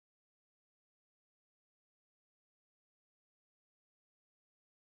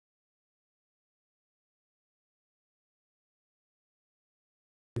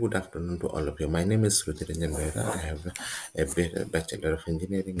Good afternoon to all of you. My name is Sruti Ranjan Behera. I have a Bachelor of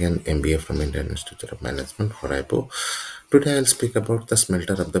Engineering and MBA from Indian Institute of Management for Expo. Today I'll speak about the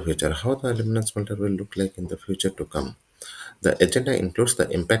smelter of the future, how the aluminum smelter will look like in the future to come. The agenda includes the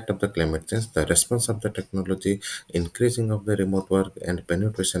impact of the climate change, the response of the technology, increasing of the remote work, and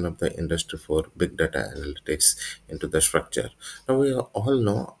penetration of the industry for big data analytics into the structure. Now we all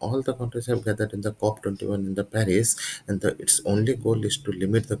know all the countries have gathered in the COP21 in the Paris, and its only goal is to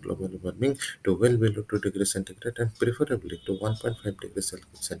limit the global warming to well below 2 degrees centigrade and preferably to 1.5 degrees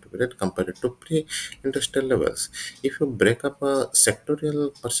centigrade compared to pre-industrial levels. If you break up a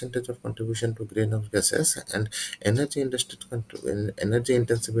sectorial percentage of contribution to greenhouse gases and energy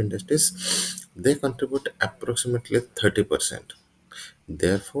intensive industries, they contribute approximately 30%.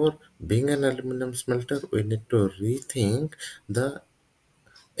 Therefore, being an aluminum smelter, we need to rethink the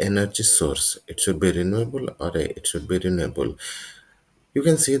energy source. It should be renewable or it should be renewable. You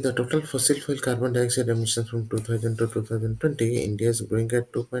can see the total fossil fuel carbon dioxide emissions from 2000 to 2020. India is growing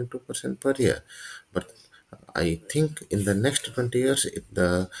at 2.2% per year. But I think in the next 20 years,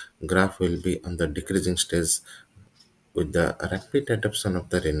 the graph will be on the decreasing stage with the rapid adoption of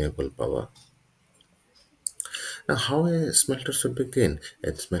the renewable power. Now, how a smelter should be green?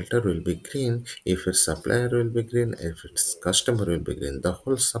 A smelter will be green if its supplier will be green, if its customer will be green. The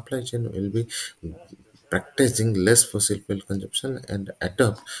whole supply chain will be practicing less fossil fuel consumption and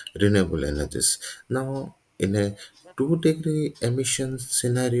adopt renewable energies. Now, in a 2 degree emission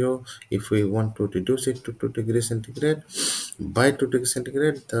scenario, if we want to reduce it to 2 degrees centigrade, by 2 degrees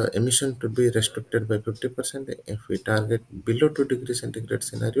centigrade, the emission to be restricted by 50%. If we target below 2 degrees centigrade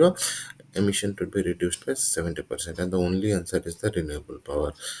scenario, emission to be reduced by 70%. And the only answer is the renewable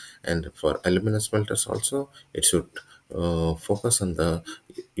power. And for aluminum smelters also, it should focus on the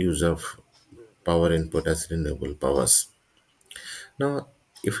use of power input as renewable powers. Now,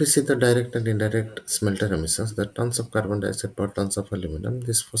 if we see the direct and indirect smelter emissions, the tons of carbon dioxide per tons of aluminum,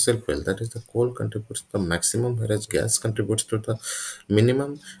 this fossil fuel, that is the coal, contributes the maximum, whereas gas contributes to the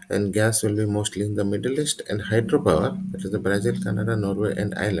minimum, and gas will be mostly in the Middle East, and hydropower, that is the Brazil, Canada, Norway,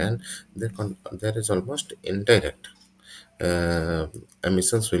 and Ireland, there is almost indirect.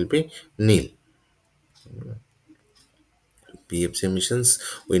 Emissions will be nil. PFC emissions,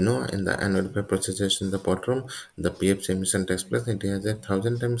 we know in the anaerobic processes in the pot room, the PFC emission takes place. It has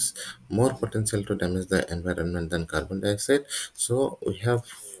 1,000 times more potential to damage the environment than carbon dioxide. So we have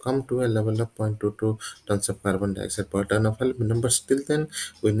come to a level of 0.22 tons of carbon dioxide per ton of aluminum, but still then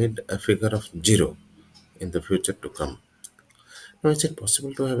we need a figure of 0 in the future to come. Now, is it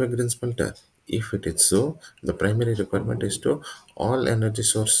possible to have a green smelter? If it is so, the primary requirement is to all energy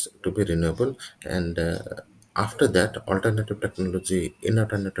source to be renewable, and after that, alternative technology,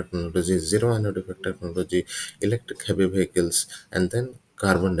 inalternative technology, zero anode effect technology, electric heavy vehicles, and then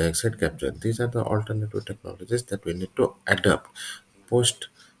carbon dioxide capture. These are the alternative technologies that we need to adapt post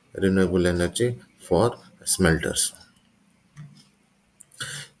renewable energy for smelters.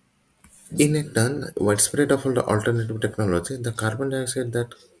 In a turn, widespread of the alternative technology, the carbon dioxide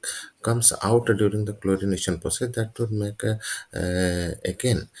that comes out during the chlorination process, that would make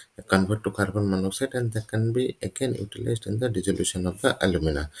again convert to carbon monoxide, and that can be again utilized in the dissolution of the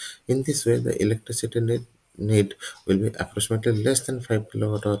alumina. In this way, the electricity need will be approximately less than 5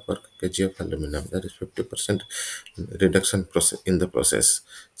 kilowatt hour per kg of aluminum. That is 50% reduction process in the process.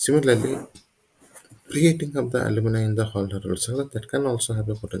 Similarly, preheating of the alumina in the hot rolled circuit, that can also have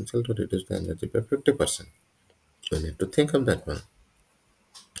a potential to reduce the energy by 50%. We need to think of that one.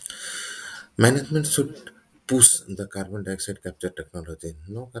 Management should push the carbon dioxide capture technology.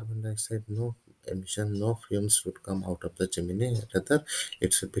 No carbon dioxide, no emission, no fumes should come out of the chimney. Rather,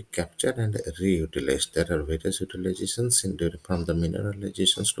 it should be captured and reutilized. There are various utilizations from the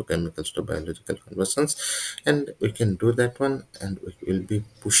mineralizations to chemicals to biological conversions, and we can do that one, and we will be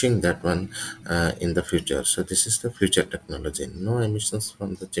pushing that one in the future. So this is the future technology. No emissions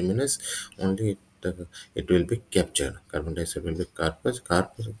from the chimneys, only it will be captured. Carbon dioxide will be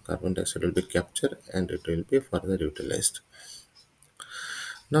carbon dioxide will be captured and it will be further utilized.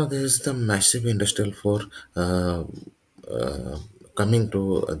 Now there is the massive industrial for uh, uh, coming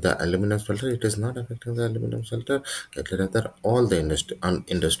to the aluminum smelter. It is not affecting the aluminum smelter, but rather all the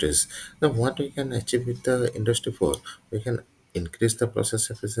industries. Now what we can achieve with the industry for? We can increase the process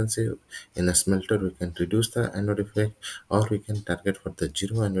efficiency in a smelter. We can reduce the anode effect, or we can target for the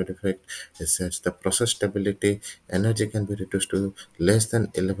zero anode effect. As such, the process stability energy can be reduced to less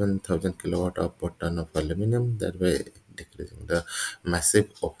than 11,000 kilowatt hour per ton of aluminum. That way decreasing the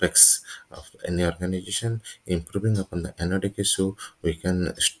massive opex of any organization, improving upon the anodic issue. We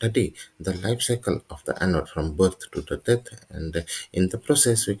can study the life cycle of the anode from birth to the death, and in the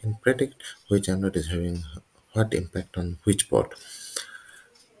process we can predict which anode is having what impact on which part.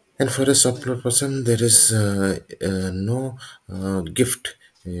 And for a software person, there is no gift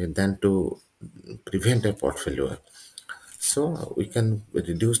than to prevent a portfolio. So we can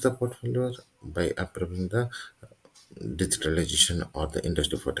reduce the portfolio by approving the digitalization or the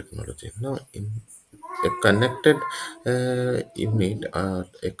industry for technology. Now, in a connected unit or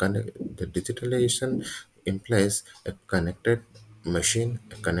the digitalization implies a connected machine,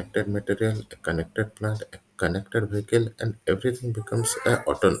 a connected material, a connected plant, a connected vehicle, and everything becomes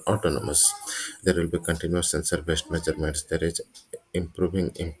autonomous. There will be continuous sensor-based measurements. There is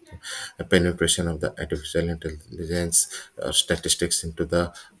improving penetration of the artificial intelligence statistics into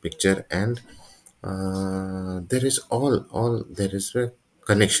the picture, and there is all there is a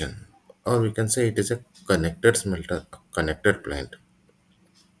connection, or we can say it is a connected smelter, a connected plant.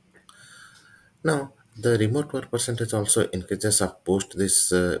 Now the remote work percentage also increases of post this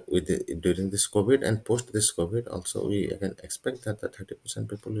during this COVID, and post this COVID also we can expect that the 30%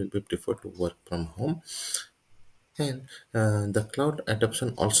 people will be prefer to work from home, and the cloud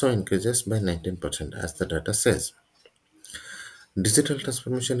adoption also increases by 19% as the data says. Digital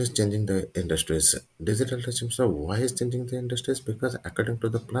transformation is changing the industries. Digital transformation, why is changing the industries? Because according to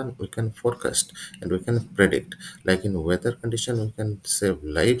the plan, we can forecast and we can predict. Like in weather condition, we can save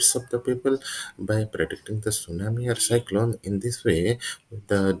lives of the people by predicting the tsunami or cyclone. In this way,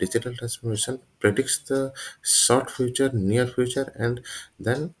 the digital transformation predicts the short future, near future, and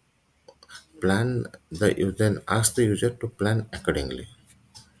then then ask the user to plan accordingly.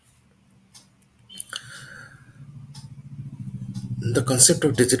 The concept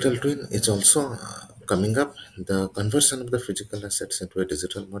of digital twin is also coming up. The conversion of the physical assets into a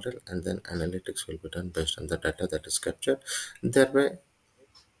digital model, and then analytics will be done based on the data that is captured, thereby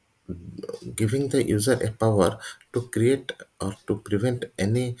giving the user a power to create or to prevent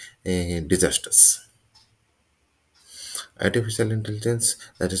any disasters. Artificial intelligence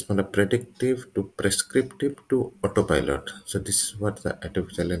that is from a predictive to prescriptive to autopilot. So this is what the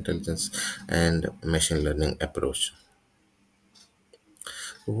artificial intelligence and machine learning approach.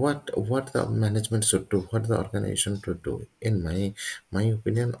 What the management should do, what the organization should do, in my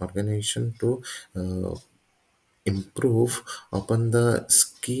opinion, organization to uh, improve upon the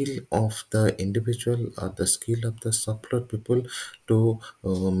skill of the individual or the skill of the software people to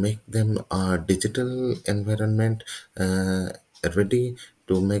make them a digital environment ready,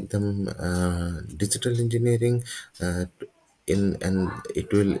 to make them digital engineering in, and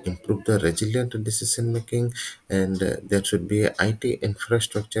it will improve the resilient decision making, and there should be a IT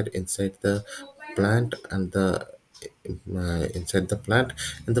infrastructure inside the plant, and the inside the plant,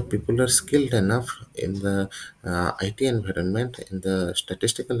 and the people are skilled enough in the IT environment, in the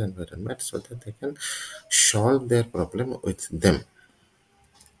statistical environment, so that they can solve their problem with them.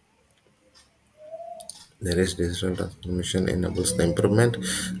 There is digital transformation enables the improvement.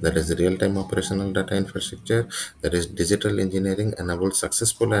 There is real-time operational data infrastructure. There is digital engineering enables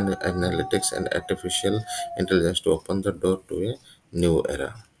successful analytics and artificial intelligence to open the door to a new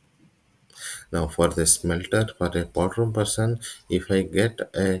era. Now, for the smelter, for a pot room person, if I get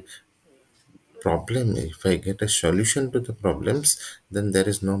a problem, if I get a solution to the problems, then there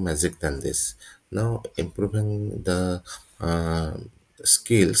is no magic than this. Now, improving the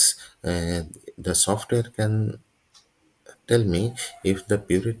skills, the software can tell me if the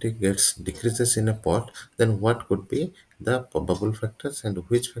purity gets decreases in a pot, then what could be the bubble factors and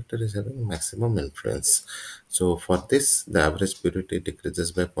which factor is having maximum influence. So for this, the average purity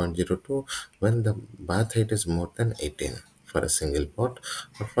decreases by 0.02 when the bath height is more than 18 for a single pot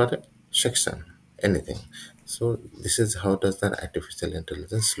or for a section, anything. So this is how does the artificial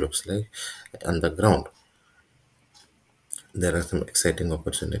intelligence looks like on the ground. There are some exciting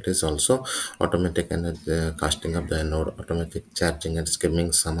opportunities also. Automatic energy casting of the anode, automatic charging and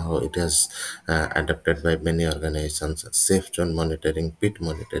skimming, somehow it has adapted by many organizations. Safe zone monitoring, pit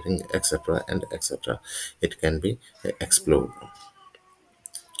monitoring, etc., and etc. It can be explored.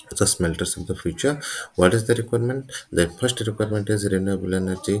 The smelters of the future, what is the requirement? The first requirement is renewable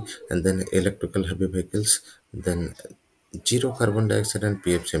energy, and then electrical heavy vehicles, then zero carbon dioxide and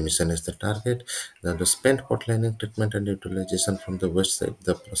pH emission is the target. Then the spent pot lining treatment and utilization from the west side,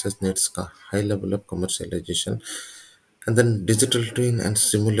 the process needs high level of commercialization. And then digital twin and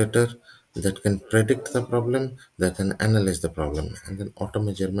simulator that can predict the problem, that can analyze the problem, and then auto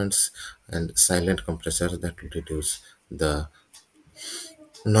measurements and silent compressors that will reduce the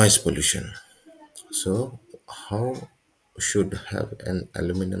noise pollution. So how should have an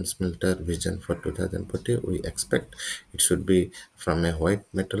aluminum smelter vision for 2040. We expect it should be from a white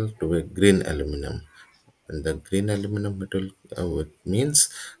metal to a green aluminum. And the green aluminum metal means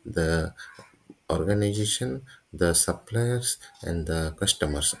the organization, the suppliers, and the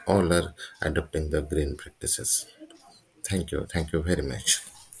customers all are adopting the green practices. Thank you. Thank you very much.